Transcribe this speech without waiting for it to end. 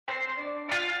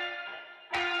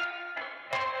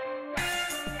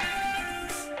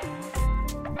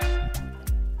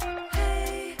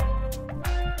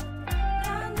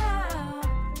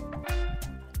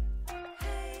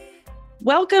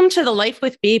Welcome to the Life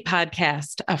with Bee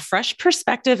podcast, a fresh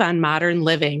perspective on modern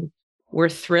living. We're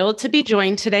thrilled to be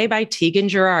joined today by Tegan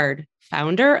Gerard,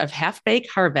 founder of Half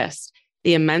Baked Harvest,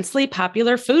 the immensely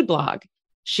popular food blog.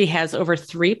 She has over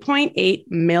 3.8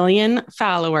 million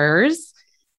followers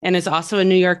and is also a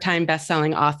New York Times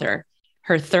bestselling author.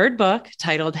 Her third book,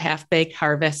 titled Half Baked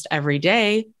Harvest Every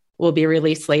Day, will be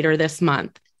released later this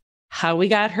month. How we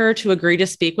got her to agree to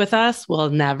speak with us, we'll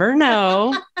never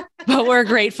know, but we're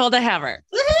grateful to have her.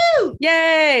 Woohoo!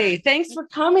 Yay! Thanks for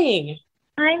coming.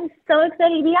 I'm so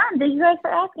excited to be on. Thank you guys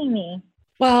for asking me.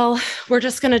 Well, we're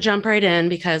just going to jump right in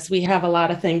because we have a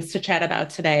lot of things to chat about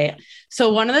today.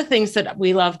 So one of the things that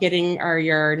we love getting are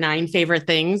your 9 favorite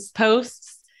things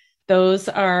posts. Those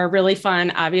are really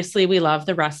fun. Obviously, we love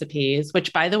the recipes,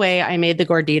 which, by the way, I made the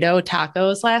gordito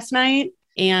tacos last night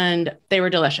and they were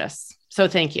delicious. So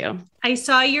thank you. I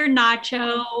saw your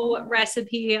nacho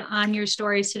recipe on your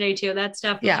stories today too. That's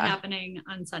definitely happening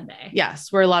on Sunday.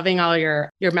 Yes, we're loving all your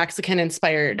Mexican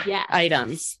inspired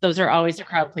items. Those are always a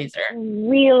crowd pleaser.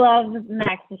 We love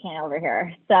Mexican over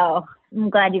here. So I'm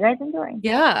glad you guys enjoy.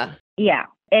 Yeah. Yeah,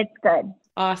 it's good.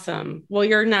 Awesome. Well,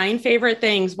 your 9 favorite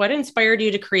things, what inspired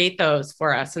you to create those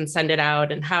for us and send it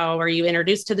out? And how are you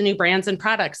introduced to the new brands and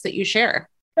products that you share?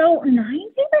 So 9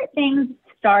 favorite things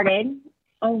started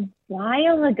a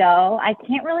while ago. I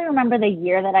can't really remember the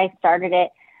year that I started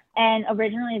it. And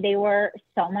originally they were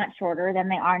so much shorter than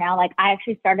they are now. Like I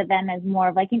actually started them as more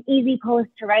of like an easy post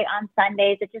to write on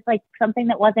Sundays. It's just like something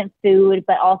that wasn't food,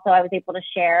 but also I was able to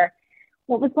share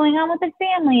what was going on with the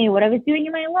family, what I was doing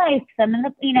in my life. Some of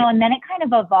the, and then it kind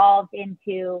of evolved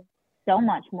into so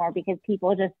much more because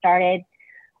people just started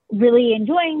really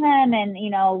enjoying them and,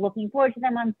 looking forward to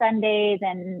them on Sundays.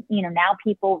 And, now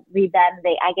people read them.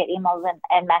 I get emails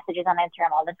and messages on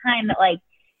Instagram all the time that like,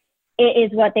 it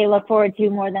is what they look forward to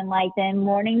more than like the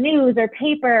morning news or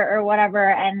paper or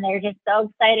whatever. And they're just so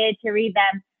excited to read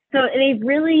them. So they've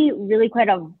really, really quite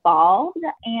evolved.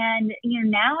 And,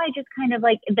 now I just kind of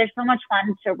like, there's so much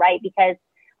fun to write because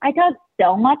I talk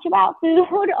so much about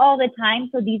food all the time.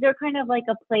 So these are kind of like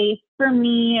a place for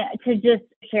me to just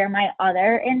share my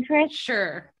other interests.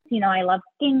 Sure. I love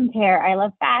skincare. I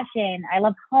love fashion. I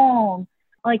love home,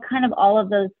 like kind of all of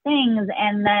those things.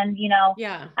 And then,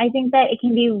 I think that it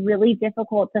can be really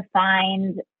difficult to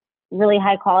find really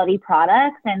high quality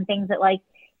products and things that like,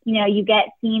 you get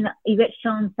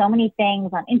shown so many things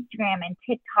on Instagram and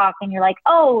TikTok and you're like,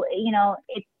 oh,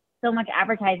 it's so much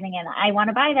advertising and I want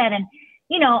to buy that. And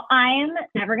I'm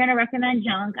never going to recommend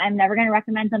junk. I'm never going to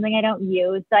recommend something I don't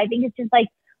use. So I think it's just like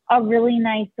a really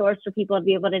nice source for people to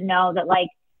be able to know that like,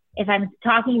 if I'm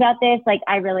talking about this, like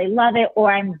I really love it, or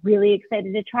I'm really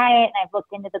excited to try it. And I've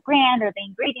looked into the brand or the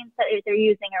ingredients that they're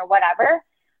using or whatever.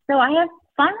 So I have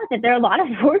fun with it. There are a lot of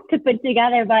work to put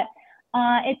together, but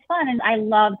it's fun. And I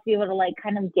love to be able to like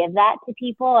kind of give that to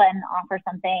people and offer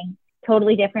something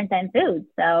totally different than food.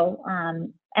 So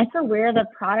as for where the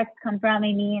products come from,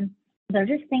 I mean, they're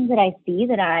just things that I see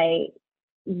that I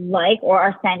like or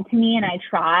are sent to me and I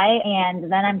try.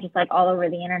 And then I'm just like all over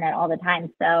the internet all the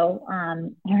time. So I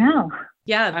don't know.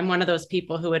 Yeah, I'm one of those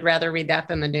people who would rather read that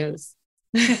than the news.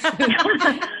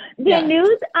 The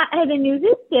news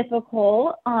is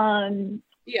difficult.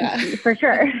 For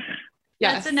sure.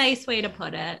 Yes. That's a nice way to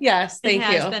put it. Yes, thank you.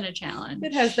 It has been a challenge.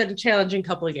 It has been a challenging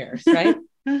couple of years, right?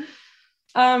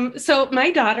 So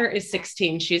my daughter is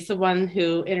 16. She's the one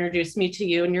who introduced me to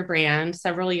you and your brand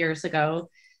several years ago.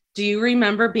 Do you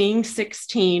remember being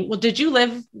 16? Well,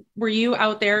 were you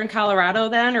out there in Colorado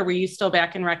then, or were you still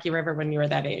back in Rocky River when you were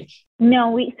that age?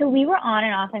 No, we were on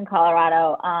and off in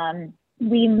Colorado.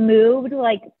 We moved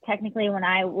like technically when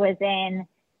I was in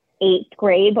 8th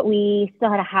grade, but we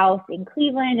still had a house in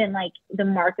Cleveland and like the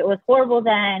market was horrible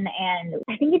then. And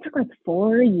I think it took like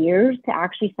 4 years to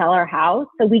actually sell our house.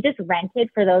 So we just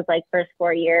rented for those like first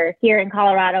 4 years here in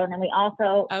Colorado. And then we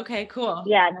also, okay, cool.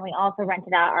 Yeah. And then we also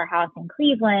rented out our house in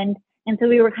Cleveland. And so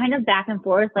we were kind of back and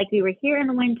forth. Like we were here in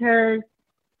the winters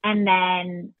and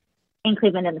then in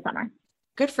Cleveland in the summer.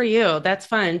 Good for you. That's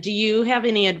fun. Do you have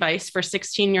any advice for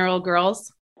 16-year-old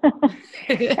girls? That's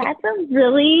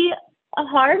a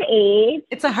hard age.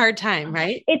 It's a hard time,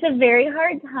 right? It's a very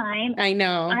hard time. I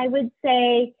know. I would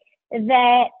say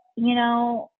that,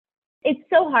 it's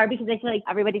so hard because I feel like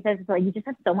everybody says it's like you just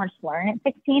have so much to learn at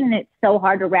 16 and it's so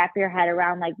hard to wrap your head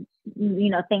around like,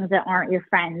 things that aren't your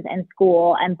friends and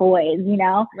school and boys,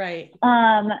 Right.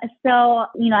 So,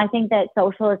 I think that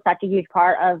social is such a huge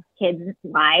part of kids'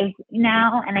 lives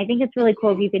now. And I think it's really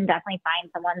cool if you can definitely find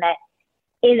someone that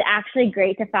is actually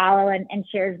great to follow and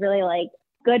shares really like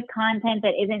good content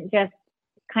that isn't just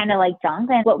kind of like junk.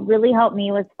 And what really helped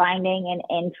me was finding an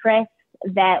interest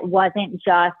that wasn't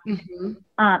just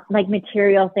like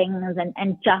material things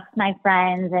and just my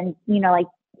friends and, you know, like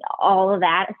all of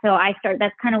that. So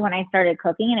that's kind of when I started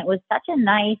cooking, and it was such a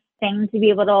nice thing to be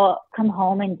able to come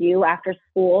home and do after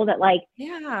school that like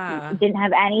didn't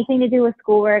have anything to do with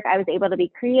schoolwork. I was able to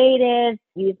be creative,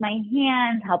 use my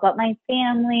hands, help out my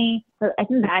family. So I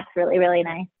think that's really, really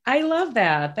nice. I love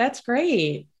that. That's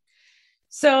great.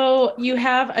 So you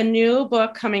have a new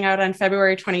book coming out on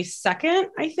February 22nd,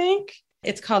 I think.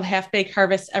 It's called Half Baked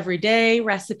Harvest Every Day,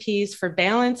 Recipes for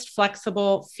Balanced,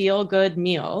 Flexible, Feel-Good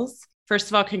Meals. First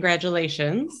of all,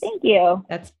 congratulations. Thank you.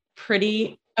 That's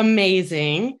pretty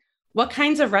amazing. What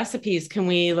kinds of recipes can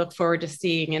we look forward to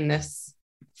seeing in this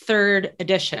third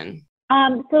edition?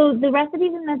 So the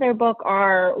recipes in the third book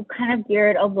are kind of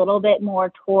geared a little bit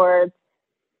more towards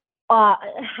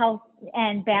health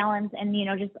and balance. And, you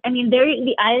know, just, I mean,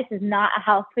 this is not a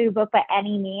health food book by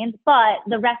any means, but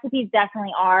the recipes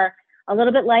definitely are a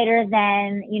little bit lighter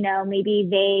than, you know, maybe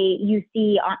you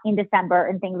see in December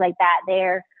and things like that.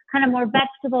 They're kind of more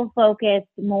vegetable focused,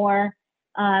 more,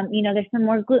 you know, there's some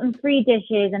more gluten-free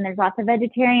dishes and there's lots of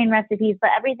vegetarian recipes, but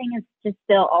everything is just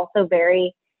still also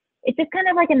it's just kind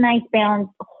of like a nice,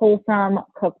 balanced, wholesome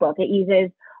cookbook. It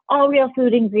uses all real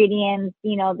food ingredients.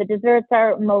 You know, the desserts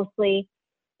are mostly,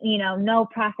 you know, no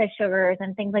processed sugars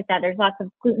and things like that. There's lots of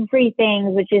gluten-free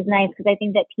things, which is nice because I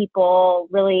think that people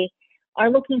really are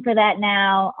looking for that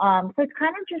now. So it's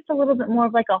kind of just a little bit more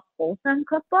of like a wholesome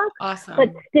cookbook. Awesome.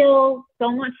 But still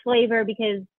so much flavor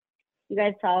because you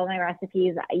guys follow my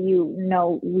recipes. You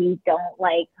know, we don't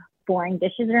like boring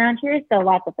dishes around here. So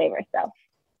lots of flavor stuff.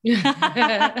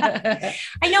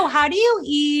 I know. How do you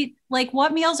eat? Like,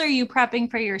 what meals are you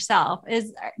prepping for yourself?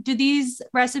 Do these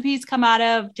recipes come out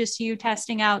of just you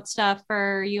testing out stuff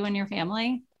for you and your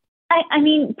family? I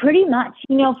mean, pretty much.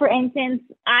 You know, for instance,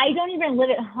 I don't even live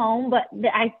at home, but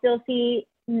I still see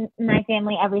my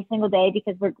family every single day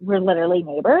because we're literally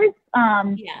neighbors.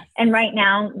 Yes. And right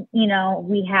now, you know,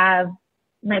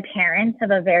 my parents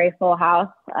have a very full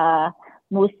house.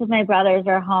 Most of my brothers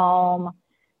are home.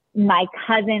 My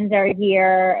cousins are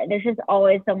here. There's just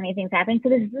always so many things happening. So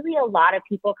there's really a lot of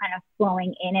people kind of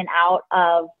flowing in and out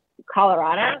of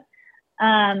Colorado.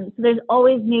 So there's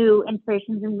always new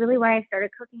inspirations. And really why I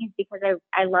started cooking is because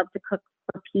I love to cook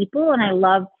for people and I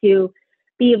love to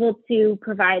be able to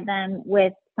provide them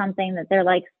with something that they're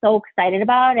like so excited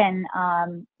about. And,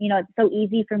 you know, it's so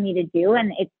easy for me to do.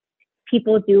 And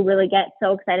people do really get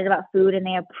so excited about food and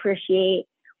they appreciate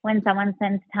when someone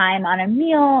spends time on a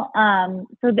meal.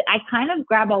 So I kind of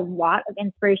grab a lot of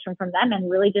inspiration from them and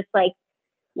really just like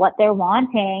what they're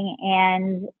wanting.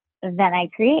 And then I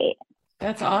create.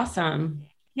 That's awesome.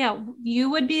 Yeah.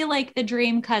 You would be like the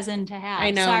dream cousin to have.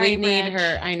 I know. Sorry, we need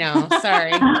her. I know.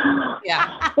 Sorry.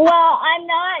 Yeah. Well,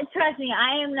 trust me,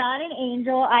 I am not an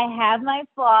angel. I have my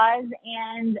flaws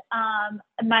and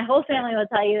my whole family will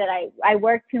tell you that I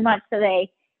work too much. So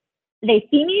they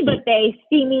see me, but they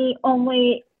see me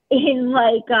only in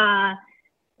like,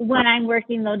 when I'm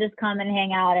working, they'll just come and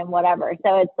hang out and whatever.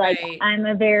 So it's like,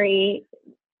 right.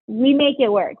 We make it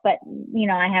work, but you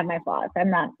know, I have my flaws. I'm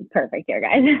not perfect here,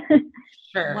 guys.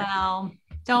 Sure. Wow.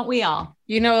 Don't we all?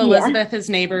 You know, Elizabeth is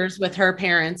neighbors with her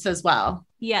parents as well.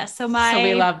 Yes. So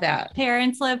we love that.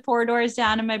 Parents live 4 doors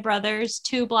down and my brother's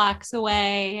 2 blocks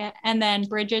away. And then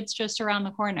Bridget's just around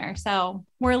the corner. So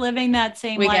we're living that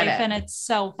same life and it's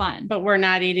so fun. But we're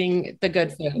not eating the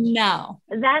good food. No.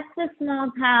 That's the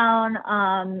small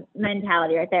town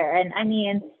mentality right there. And I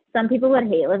mean, some people would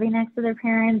hate living next to their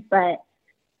parents, but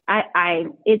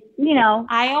it's, you know,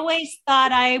 I always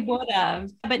thought I would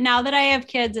have, but now that I have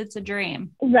kids, it's a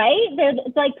dream. Right?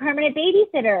 It's like permanent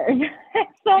babysitters.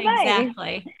 It's so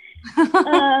exactly. Nice.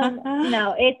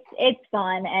 No, it's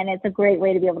fun and it's a great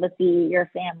way to be able to see your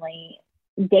family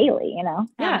daily, you know?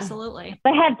 Yeah. Absolutely.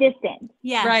 But have distance.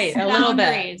 Yes. Right. A little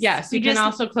bit. Yes. You can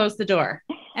also close the door.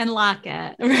 And lock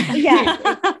it.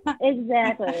 Yeah,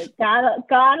 exactly.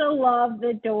 Gotta love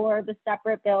the door, the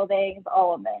separate buildings,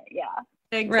 all of it. Yeah.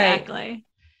 Exactly. Right.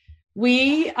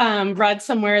 We read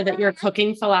somewhere that your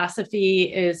cooking philosophy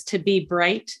is to be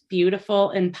bright,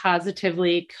 beautiful, and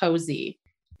positively cozy.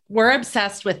 We're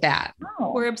obsessed with that.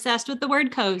 Oh. We're obsessed with the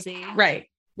word cozy. Right.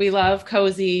 We love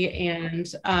cozy and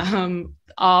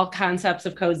all concepts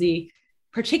of cozy,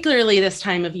 particularly this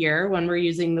time of year when we're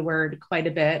using the word quite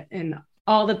a bit and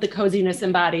all that the coziness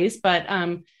embodies. But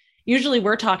usually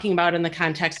we're talking about in the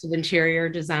context of interior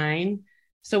design.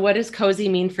 So what does cozy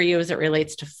mean for you as it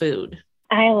relates to food?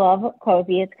 I love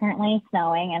cozy. It's currently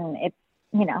snowing and it's,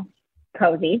 you know,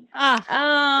 cozy. I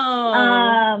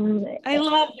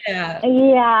love that.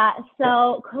 Yeah.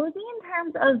 So cozy in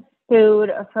terms of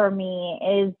food for me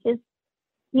is just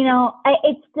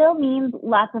It still means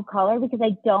lots of color because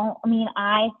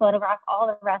I photograph all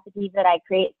the recipes that I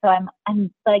create. So I'm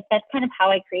like, that's kind of how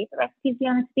I create the recipes, to be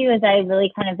honest with you, is I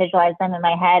really kind of visualize them in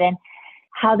my head and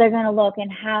how they're going to look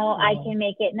and how I can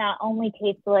make it not only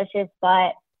taste delicious,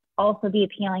 but also be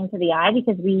appealing to the eye,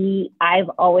 because I've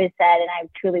always said, and I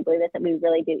truly believe this, that we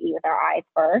really do eat with our eyes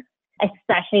first,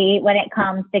 especially when it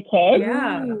comes to kids.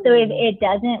 Yeah. So if it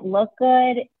doesn't look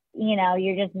good,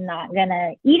 you're just not going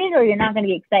to eat it, or you're not going to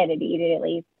be excited to eat it, at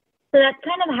least. So that's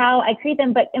kind of how I create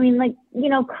them. But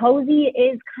cozy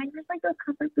is kind of like those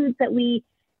comfort foods that we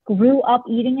grew up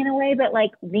eating in a way, but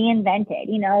like reinvented,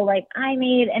 like I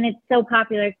made, and it's so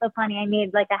popular. It's so funny. I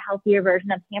made like a healthier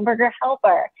version of Hamburger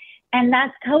Helper, and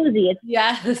that's cozy. It's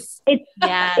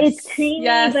creamy,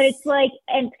 but it's like,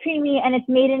 and it's creamy and it's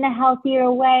made in a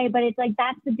healthier way, but it's like,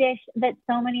 that's the dish that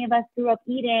so many of us grew up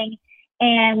eating.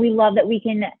 And we love that we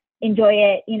can enjoy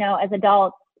it, as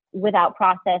adults without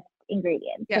processed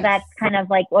ingredients. Yes. So that's kind of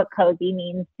like what cozy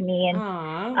means to me.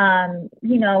 And,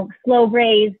 slow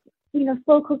braised,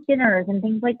 slow cooked dinners and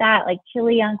things like that, like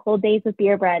chili on cold days with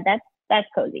beer bread. That's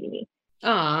cozy to me.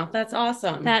 Aw, that's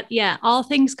awesome. All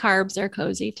things carbs are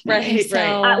cozy to me. Right, so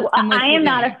right. I am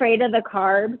not afraid of the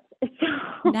carbs.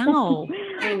 So no,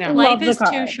 I know. Life is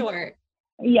too short.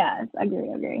 Yes,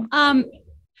 agree.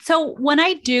 So when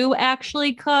I do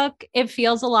actually cook, it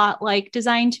feels a lot like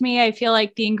design to me. I feel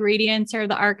like the ingredients are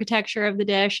the architecture of the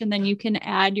dish, and then you can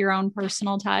add your own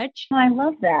personal touch. Oh, I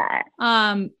love that.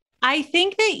 I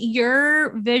think that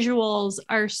your visuals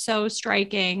are so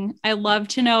striking. I love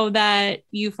to know that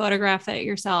you photograph that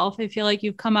yourself. I feel like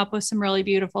you've come up with some really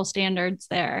beautiful standards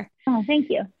there. Oh, thank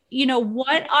you.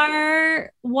 What are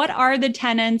the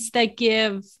tenets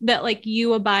that like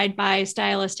you abide by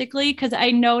stylistically? Because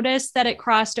I noticed that it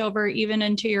crossed over even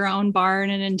into your own barn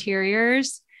and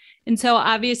interiors. And so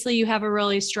obviously you have a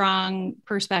really strong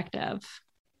perspective.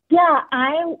 Yeah,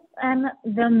 I am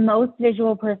the most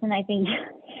visual person I think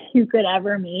you could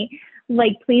ever meet.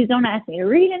 Like, please don't ask me to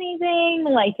read anything.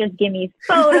 Like, just give me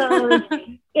photos.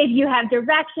 If you have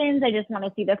directions, I just want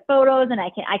to see the photos, and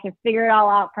I can figure it all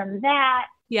out from that.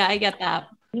 Yeah, I get that.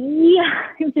 Yeah,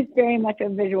 I'm just very much a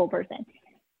visual person.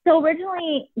 So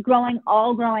originally, growing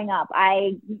up,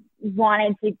 I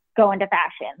wanted to go into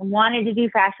fashion, wanted to do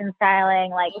fashion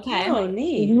styling, like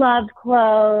neat. Loved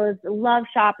clothes, loved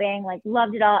shopping, like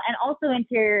loved it all. And also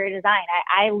interior design.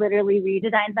 I literally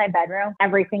redesigned my bedroom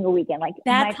every single weekend. Like,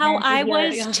 that's how I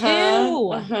was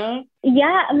too.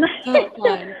 Yeah.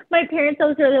 My parents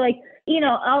always were like,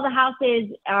 all the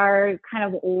houses are kind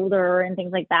of older and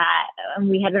things like that. And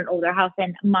we had an older house,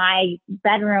 and my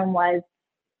bedroom was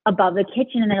above the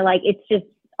kitchen, and they're like, it's just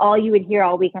all you would hear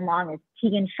all weekend long is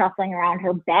Tegan shuffling around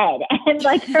her bed and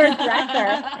like her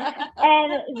dresser.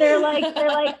 And they're like, I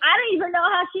don't even know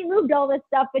how she moved all this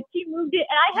stuff, but she moved it.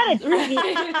 And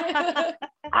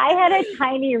I had a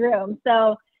tiny room.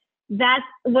 So that's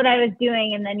what I was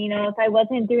doing. And then, if I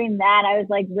wasn't doing that, I was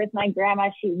like with my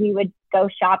grandma, we would go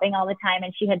shopping all the time.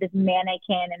 And she had this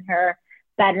mannequin in her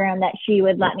bedroom that she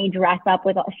would let me dress up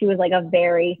with. She was like a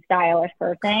very stylish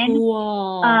person.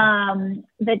 Cool.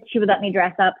 That she would let me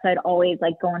dress up. So I'd always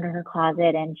like go into her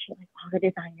closet, and she like all the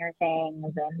designer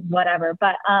things and whatever.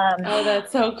 But oh,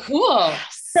 that's so cool.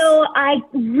 So I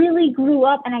really grew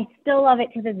up, and I still love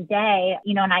it to this day,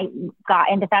 and I got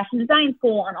into fashion design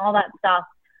school and all that stuff.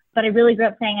 But I really grew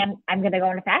up saying I'm going to go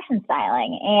into fashion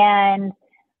styling, and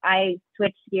I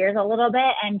switched gears a little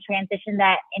bit and transitioned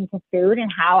that into food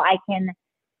and how I can,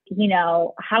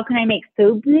 how can I make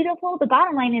food beautiful? The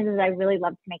bottom line is I really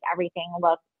love to make everything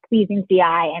look pleasing to the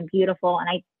eye and beautiful. And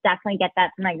I definitely get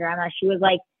that from my grandma. She was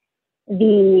like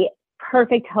the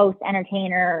perfect host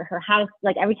entertainer. Her house,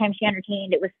 like every time she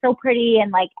entertained, it was so pretty.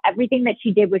 And like everything that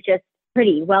she did was just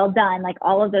pretty, well done, like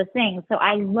all of those things. So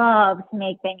I love to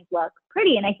make things look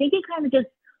pretty. And I think it kind of just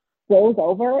rolls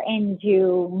over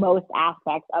into most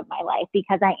aspects of my life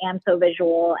because I am so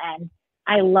visual, and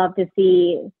I love to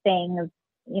see things,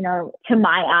 to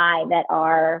my eye that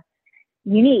are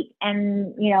unique.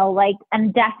 And,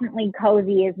 and definitely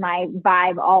cozy is my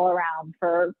vibe all around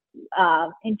for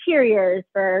interiors,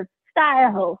 for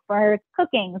style, for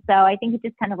cooking. So I think it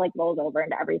just kind of like rolls over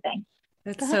into everything.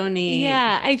 That's so neat.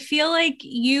 Yeah. I feel like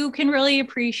you can really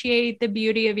appreciate the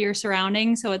beauty of your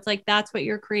surroundings. So it's like, that's what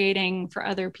you're creating for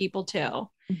other people too.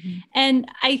 Mm-hmm. And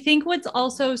I think what's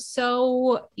also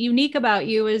so unique about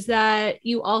you is that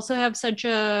you also have such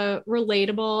a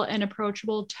relatable and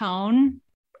approachable tone,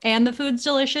 and the food's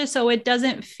delicious. So it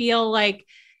doesn't feel like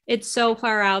it's so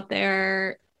far out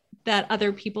there that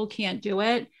other people can't do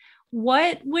it.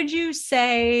 What would you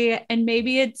say, and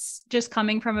maybe it's just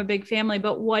coming from a big family,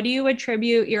 but what do you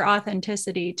attribute your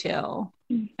authenticity to?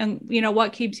 And,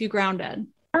 what keeps you grounded?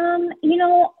 100%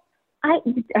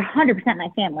 my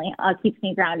family keeps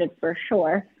me grounded for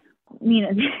sure.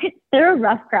 They're a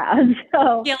rough crowd.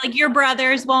 So yeah, like your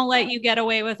brothers won't let you get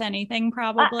away with anything,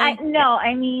 probably. No,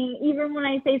 even when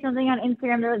I say something on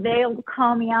Instagram, they'll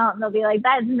call me out and they'll be like,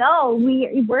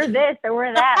 we're this or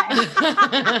we're that.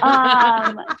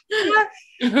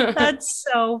 That's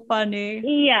so funny.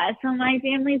 Yeah. So my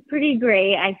family's pretty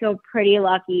great. I feel pretty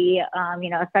lucky,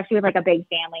 especially with like a big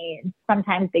family.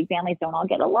 Sometimes big families don't all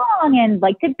get along and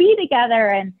like to be together.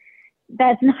 And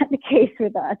that's not the case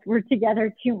with us. We're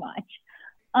together too much.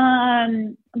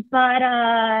 But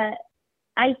I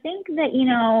think that,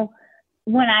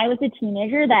 when I was a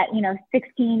teenager, that,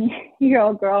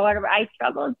 16-year-old girl, whatever, I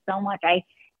struggled so much. I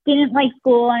didn't like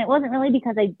school, and it wasn't really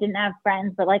because I didn't have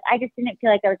friends, but like, I just didn't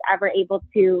feel like I was ever able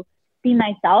to be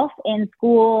myself in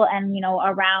school and,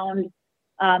 around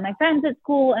my friends at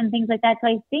school and things like that. So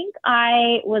I think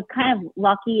I was kind of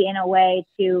lucky in a way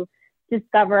to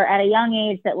discover at a young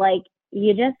age that like,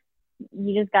 you just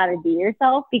got to be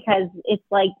yourself, because it's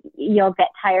like, you'll get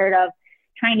tired of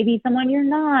trying to be someone you're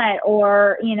not,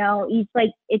 or, you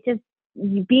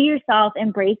be yourself,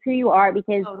 embrace who you are,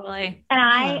 because totally. And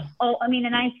I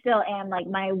still am like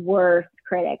my worst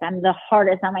critic. I'm the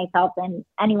hardest on myself than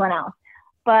anyone else.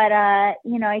 But, I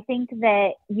think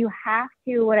that you have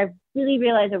to, what I've really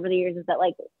realized over the years is that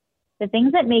like the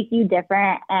things that make you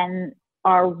different and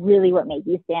are really what make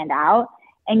you stand out.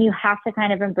 And you have to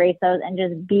kind of embrace those and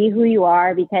just be who you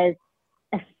are, because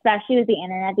especially with the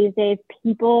internet these days,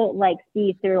 people like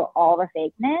see through all the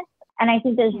fakeness. And I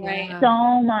think there's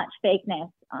so much fakeness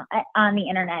on the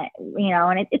internet,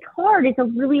 and it's hard. It's a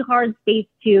really hard space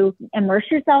to immerse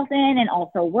yourself in and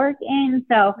also work in.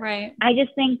 So I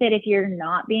just think that if you're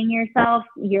not being yourself,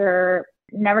 you're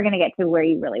never going to get to where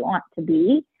you really want to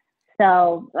be.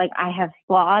 So like, I have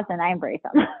flaws and I embrace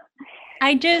them.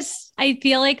 I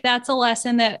feel like that's a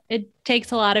lesson that it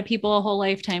takes a lot of people a whole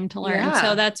lifetime to learn. Yeah.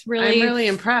 So that's really, I'm really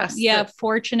impressed. Yeah.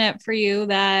 Fortunate for you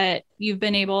that you've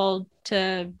been able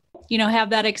to, have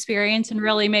that experience and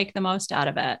really make the most out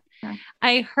of it. Yeah.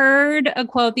 I heard a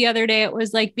quote the other day. It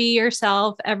was like, be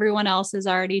yourself. Everyone else is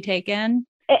already taken.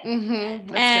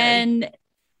 Mm-hmm. And good.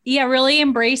 Yeah, really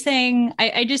embracing.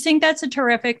 I just think that's a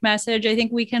terrific message. I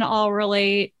think we can all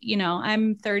relate.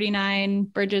 I'm 39,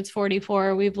 Bridget's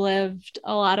 44. We've lived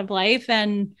a lot of life,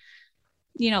 and,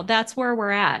 that's where we're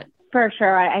at. For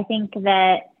sure. I think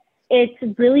that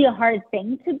it's really a hard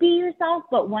thing to be yourself,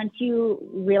 but once you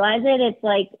realize it, it's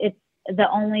like, it's the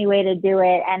only way to do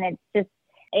it. And it's just,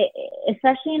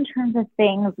 especially in terms of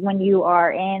things when you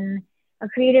are in a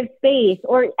creative space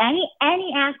or any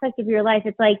aspect of your life,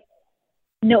 it's like,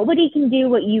 nobody can do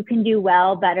what you can do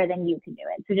well better than you can do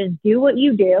it. So just do what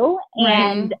you do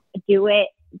and do it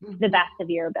the best of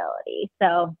your ability.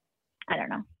 So I don't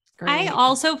know. Great. I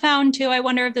also found too, I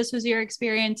wonder if this was your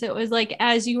experience. It was like,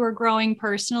 as you were growing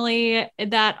personally,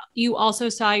 that you also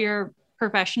saw your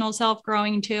professional self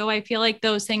growing too. I feel like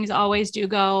those things always do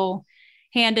go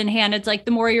hand in hand. It's like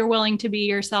the more you're willing to be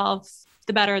yourself,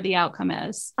 the better the outcome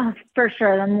is. For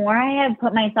sure. The more I have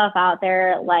put myself out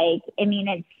there, like,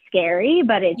 it's scary,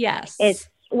 but it's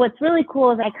what's really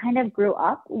cool is I kind of grew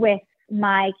up with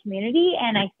my community,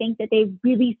 and I think that they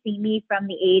really see me from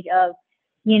the age of,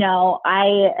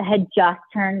 I had just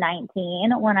turned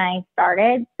 19 when I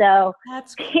started. So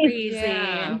that's crazy.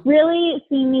 Really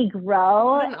seen me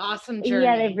grow. What an awesome journey.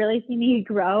 Yeah, they've really seen me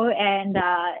grow. And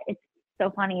it's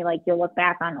so funny. Like, you'll look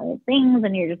back on old things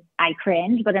and I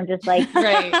cringe, but I'm just like,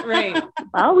 right.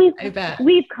 Well,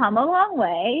 we've come a long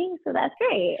way. So that's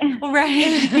great.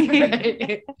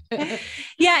 Right.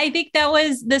 Yeah. I think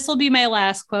this will be my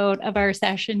last quote of our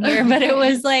session here, but it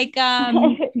was like,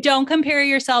 don't compare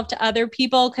yourself to other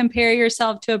people, compare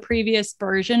yourself to a previous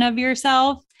version of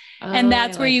yourself. And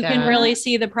that's where you can really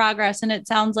see the progress. And it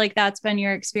sounds like that's been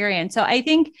your experience. So I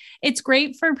think it's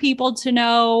great for people to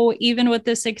know, even with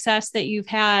the success that you've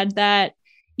had, that,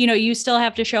 you still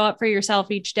have to show up for yourself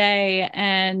each day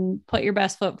and put your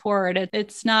best foot forward.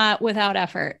 It's not without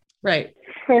effort. Right.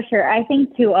 For sure. I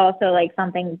think too, also like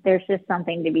there's just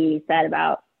something to be said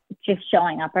about just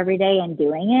showing up every day and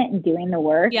doing it and doing the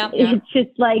work. Yep. It's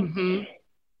just like,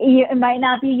 it might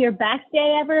not be your best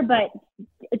day ever, but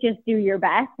just do your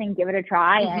best and give it a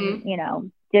try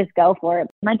and, just go for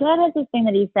it. My dad has this thing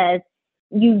that he says,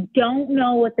 you don't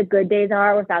know what the good days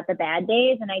are without the bad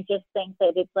days. And I just think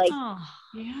that it's like,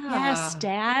 yes,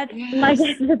 Dad. Yes. My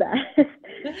dad's the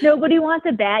best. Nobody wants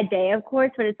a bad day, of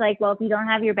course, but it's like, well, if you don't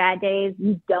have your bad days,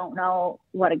 you don't know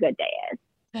what a good day is.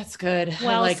 That's good.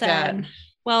 Well I like said. that.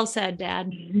 Well said,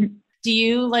 Dad. Do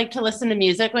you like to listen to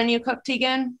music when you cook,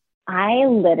 Tegan? I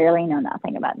literally know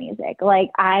nothing about music. Like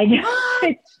I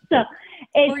just,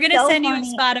 we're going to send you a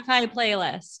Spotify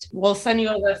playlist. We'll send you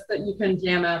a list that you can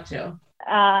jam out to.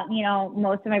 You know,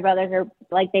 most of my brothers are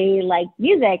like, they like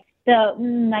music. So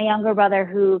my younger brother,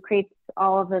 who creates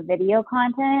all of the video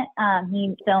content,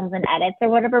 he films and edits or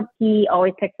whatever. He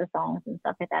always picks the songs and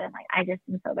stuff like that. I'm like, I just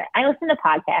am so bad. I listen to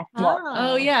podcasts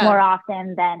more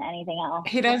often than anything else.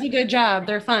 He does a good job.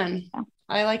 They're fun. Yeah.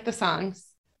 I like the songs.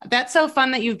 That's so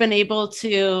fun that you've been able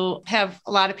to have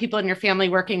a lot of people in your family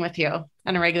working with you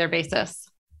on a regular basis.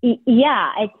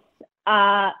 Yeah,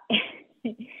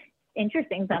 it's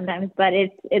interesting sometimes, but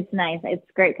it's nice. It's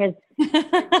great because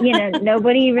you know,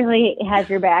 nobody really has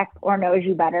your back or knows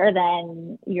you better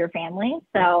than your family.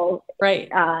 So right,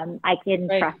 I can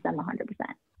trust them 100%.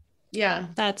 Yeah,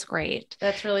 that's great.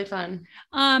 That's really fun.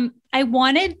 I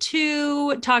wanted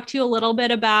to talk to you a little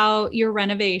bit about your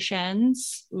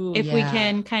renovations. We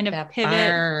can kind of pivot.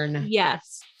 Barn.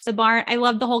 Yes, the barn. I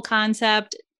love the whole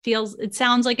concept. It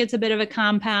sounds like it's a bit of a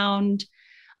compound.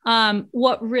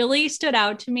 What really stood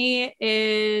out to me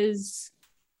is,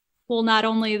 well, not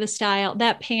only the style,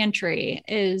 that pantry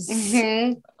is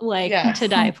to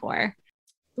die for.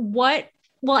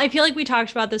 Well, I feel like we talked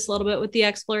about this a little bit with the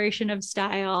exploration of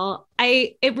style.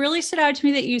 It really stood out to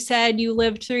me that you said you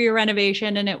lived through your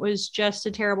renovation and it was just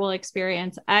a terrible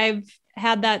experience. I've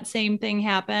had that same thing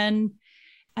happen.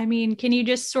 I mean, can you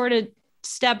just sort of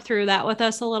step through that with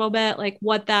us a little bit, like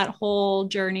what that whole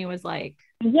journey was like?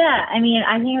 Yeah, I mean,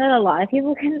 I think that a lot of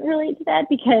people can relate to that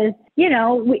because, you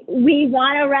know, we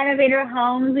want to renovate our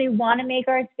homes. We want to make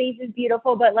our spaces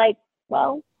beautiful, but like,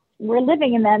 well, we're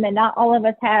living in them and not all of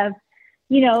us have,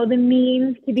 you know, the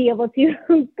means to be able to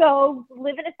go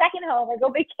live in a second home or go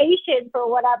vacation for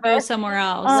whatever. Go somewhere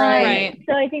else. Right.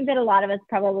 So I think that a lot of us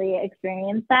probably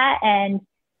experience that. And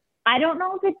I don't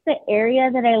know if it's the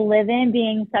area that I live in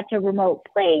being such a remote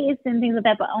place and things like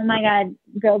that, but oh my God,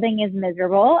 building is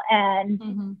miserable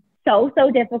and so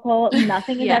difficult.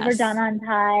 Nothing is ever done on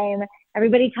time.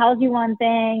 Everybody tells you one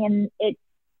thing and it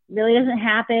really doesn't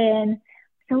happen.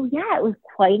 So yeah, it was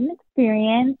quite an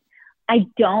experience. I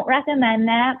don't recommend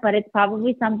that, but it's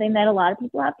probably something that a lot of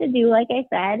people have to do, like I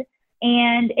said,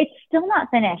 and it's still not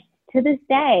finished to this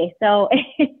day. So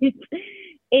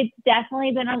it's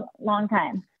definitely been a long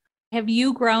time. Have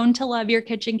you grown to love your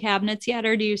kitchen cabinets yet,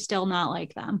 or do you still not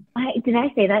like them? Did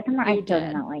I say that somewhere? I still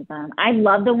do not like them. I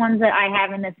love the ones that I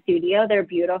have in the studio. They're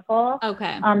beautiful.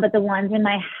 Okay. But the ones in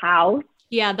my house.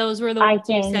 Yeah, those were the ones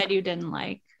you said you didn't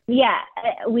like. Yeah,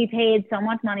 we paid so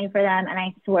much money for them, and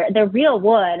I swear, they're real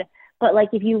wood. But like,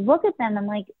 if you look at them, I'm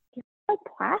like, it's like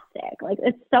plastic. Like,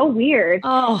 it's so weird.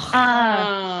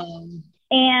 And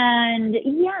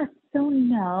yeah, so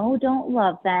no, don't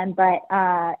love them. But,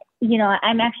 you know,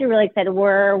 I'm actually really excited.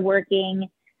 We're working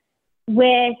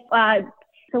with,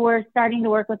 so we're starting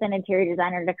to work with an interior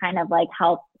designer to kind of like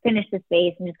help finish the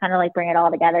space and just kind of like bring it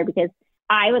all together because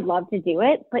I would love to do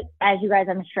it. But as you guys,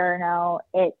 I'm sure know,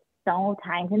 it's so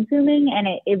time consuming and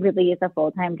it really is a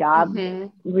full-time job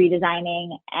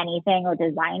redesigning anything or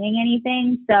designing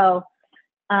anything. So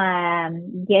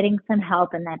getting some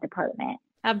help in that department.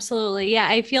 Absolutely. Yeah.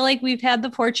 I feel like we've had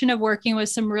the fortune of working with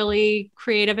some really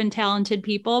creative and talented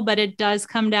people, but it does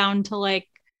come down to like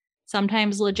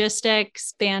sometimes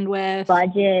logistics, bandwidth,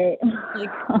 budget.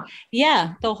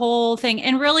 Yeah, the whole thing.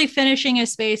 And really finishing a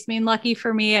space. I mean, lucky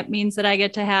for me, it means that I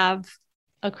get to have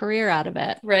a career out of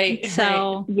it. Right.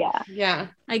 So yeah,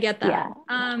 I get that.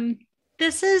 Yeah.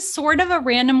 This is sort of a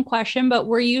random question, but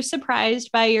were you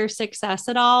surprised by your success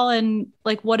at all? And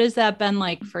like, what has that been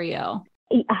like for you?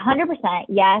 100%.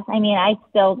 Yes. I mean, I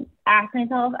still ask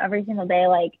myself every single day,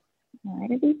 like, why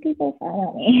do these people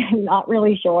follow me? I'm not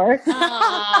really sure.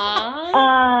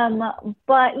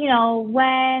 But you know,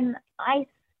 when I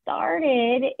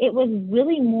started, it was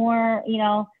really more, you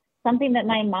know, something that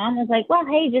my mom was like, well,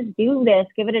 hey, just do this,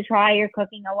 give it a try. You're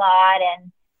cooking a lot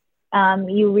and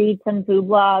you read some food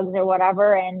blogs or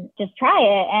whatever and just try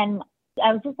it. And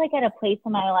I was just like at a place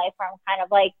in my life where I'm kind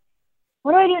of like,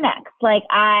 what do I do next? Like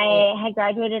I had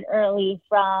graduated early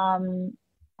from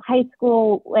high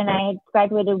school when I had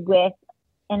graduated with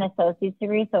an associate's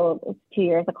degree. So it was 2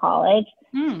 years of college.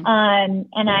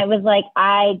 And I was like,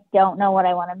 I don't know what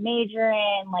I want to major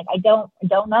in. Like, I don't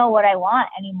know what I want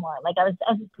anymore. Like I was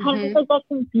kind of like that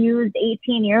confused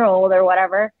 18-year-old or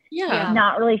whatever. Yeah.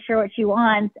 Not really sure what she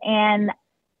wants. And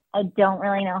I don't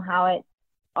really know how it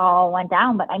all went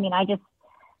down, but I mean,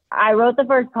 I wrote the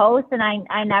first post and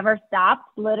I never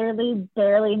stopped, literally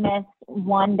barely missed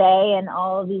one day in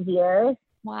all of these years.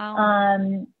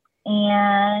 Wow.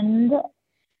 And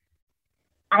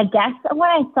I guess when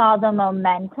I saw the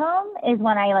momentum is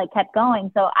when I like kept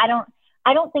going. So I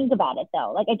don't think about it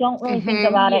though. Like I don't really think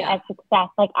about it as success.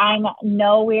 Like I'm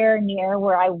nowhere near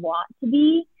where I want to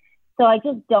be. So I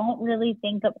just don't really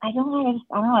think of, I don't know.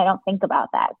 I don't think about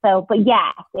that. So, but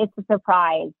yes, it's a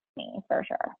surprise to me for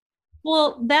sure.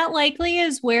 Well, that likely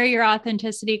is where your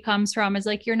authenticity comes from, is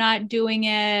like, you're not doing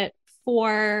it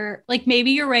for, like,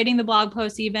 maybe you're writing the blog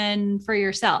post even for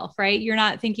yourself, right? You're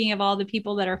not thinking of all the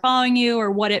people that are following you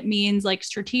or what it means like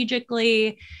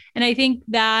strategically. And I think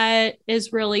that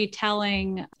is really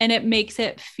telling, and it makes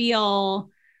it feel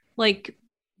like,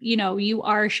 you know, you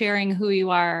are sharing who you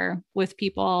are with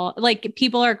people. Like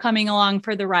people are coming along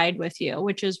for the ride with you,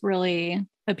 which is really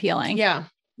appealing. Yeah.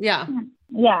 Yeah,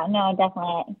 no,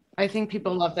 definitely. I think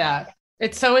people love that.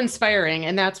 It's so inspiring.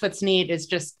 And that's what's neat, is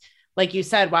just, like you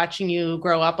said, watching you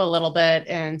grow up a little bit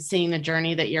and seeing the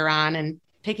journey that you're on and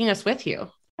taking us with you.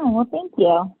 Oh, well, thank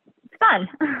you. It's fun.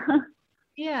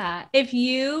 Yeah. If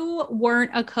you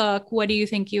weren't a cook, what do you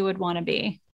think you would want to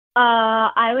be?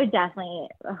 I would definitely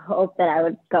hope that I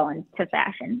would go into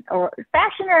fashion or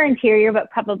interior,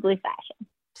 but probably fashion.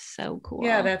 So cool.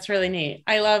 Yeah, that's really neat.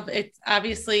 I love it.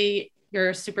 Obviously,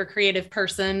 you're a super creative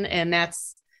person, and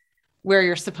that's where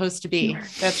you're supposed to be.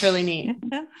 That's really neat.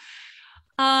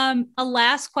 A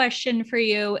last question for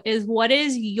you is, what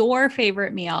is your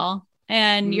favorite meal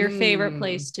and your favorite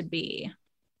place to be?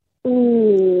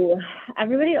 Ooh,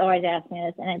 everybody always asks me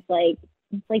this, and it's like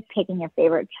picking your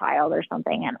favorite child or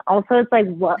something. And also it's like,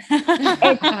 what,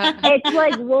 it's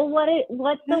like, well,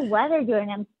 what's the weather doing?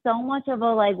 I'm so much of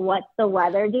a, like, what's the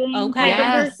weather doing type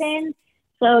of person.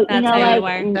 So, that's, you know,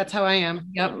 like, that's how I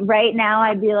am. Yep. Right now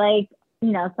I'd be like,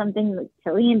 you know, something like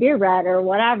chili and beer bread or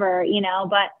whatever, you know,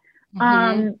 but,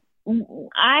 I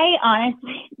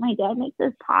honestly, my dad makes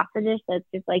this pasta dish that's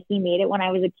just like, he made it when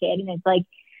I was a kid, and it's like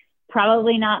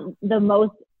probably not the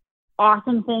most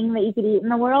awesome thing that you could eat in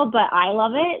the world, but I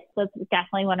love it. So it's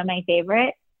definitely one of my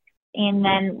favorites. And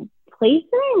then place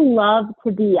that I love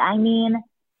to be, I mean,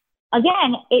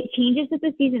 again, it changes with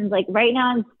the seasons. Like right now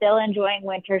I'm still enjoying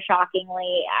winter,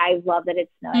 shockingly. I love that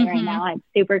it's snowing right now. I'm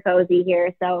super cozy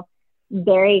here. So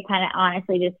very kind of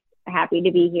honestly just happy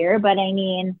to be here. But I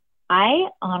mean, I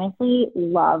honestly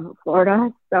love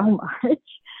Florida so much.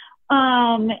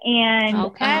 And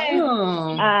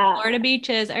Florida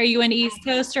beaches. Are you an East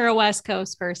Coast or a West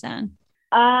Coast person?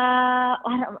 I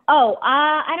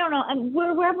don't know.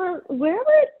 Wherever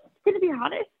it's gonna be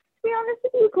hottest, to be honest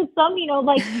with you, because some, you know,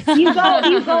 like you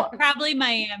go probably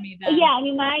Miami then. Yeah, I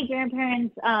mean, my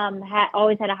grandparents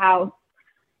always had a house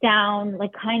down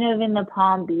like kind of in the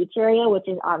Palm Beach area, which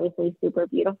is obviously super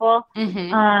beautiful.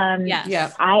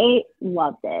 Yes. I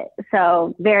loved it.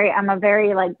 So I'm a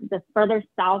very like, the further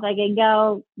south I can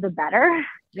go, the better.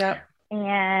 Yep.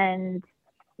 And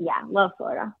yeah, love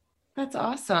Florida. That's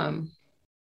awesome.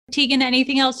 Tegan,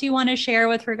 anything else you want to share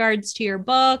with regards to your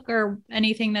book or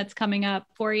anything that's coming up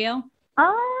for you?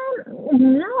 No,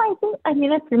 I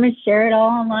mean, I pretty much share it all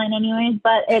online anyways,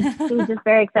 but we're just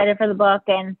very excited for the book,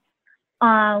 and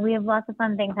we have lots of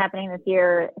fun things happening this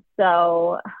year.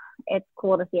 So it's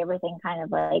cool to see everything kind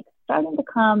of like starting to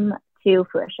come to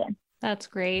fruition. That's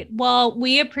great. Well,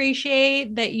 we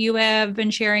appreciate that you have been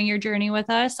sharing your journey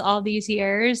with us all these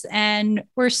years, and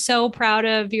we're so proud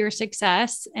of your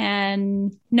success,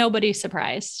 and nobody's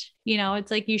surprised. You know, it's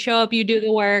like you show up, you do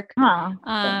the work,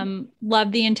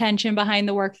 love the intention behind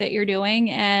the work that you're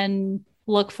doing, and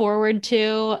look forward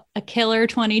to a killer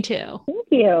 22. Thank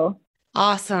you.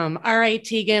 Awesome. All right,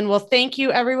 Tegan. Well, thank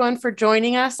you everyone for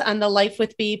joining us on the Life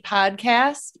with Bee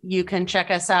podcast. You can check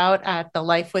us out at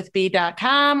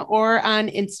thelifewithbee.com or on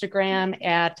Instagram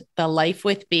at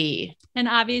thelifewithbee. And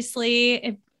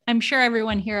obviously, I'm sure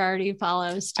everyone here already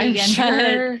follows Tegan.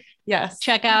 Sure. Yes.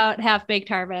 Check out Half Baked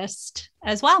Harvest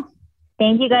as well.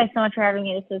 Thank you guys so much for having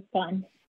me. This was fun.